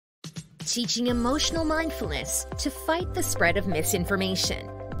teaching emotional mindfulness to fight the spread of misinformation.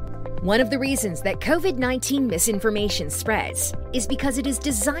 One of the reasons that COVID-19 misinformation spreads is because it is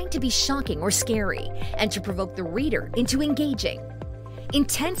designed to be shocking or scary and to provoke the reader into engaging.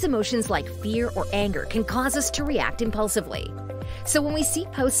 Intense emotions like fear or anger can cause us to react impulsively. So when we see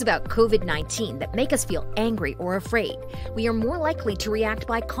posts about COVID-19 that make us feel angry or afraid, we are more likely to react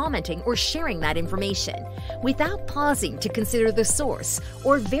by commenting or sharing that information without pausing to consider the source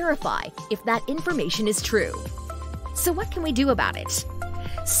or verify if that information is true. So what can we do about it?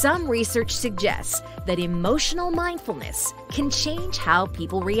 Some research suggests that emotional mindfulness can change how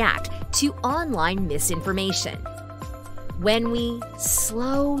people react to online misinformation. When we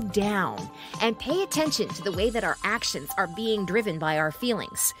slow down and pay attention to the way that our actions are being driven by our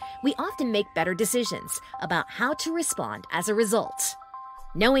feelings, we often make better decisions about how to respond as a result.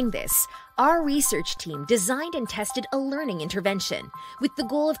 Knowing this, our research team designed and tested a learning intervention with the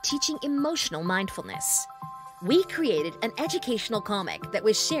goal of teaching emotional mindfulness. We created an educational comic that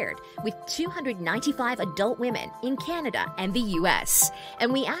was shared with 295 adult women in Canada and the US,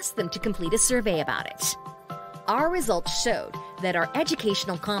 and we asked them to complete a survey about it. Our results showed that our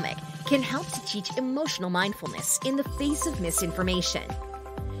educational comic can help to teach emotional mindfulness in the face of misinformation.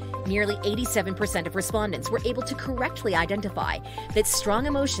 Nearly 87% of respondents were able to correctly identify that strong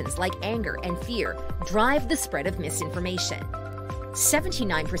emotions like anger and fear drive the spread of misinformation.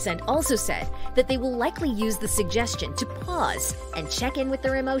 79% also said that they will likely use the suggestion to pause and check in with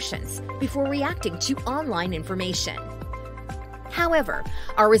their emotions before reacting to online information. However,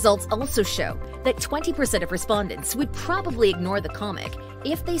 our results also show that 20% of respondents would probably ignore the comic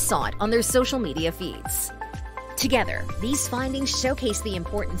if they saw it on their social media feeds. Together, these findings showcase the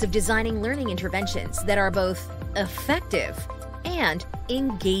importance of designing learning interventions that are both effective and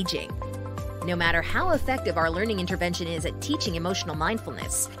engaging. No matter how effective our learning intervention is at teaching emotional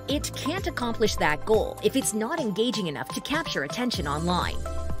mindfulness, it can't accomplish that goal if it's not engaging enough to capture attention online.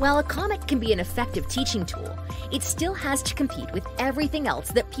 While a comic can be an effective teaching tool, it still has to compete with everything else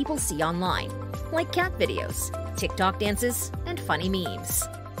that people see online, like cat videos, TikTok dances, and funny memes.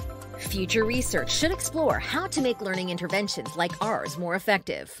 Future research should explore how to make learning interventions like ours more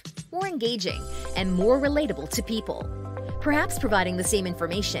effective, more engaging, and more relatable to people. Perhaps providing the same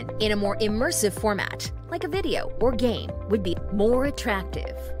information in a more immersive format, like a video or game, would be more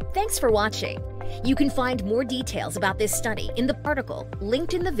attractive. Thanks for watching. You can find more details about this study in the article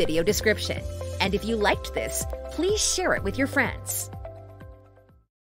linked in the video description. And if you liked this, please share it with your friends.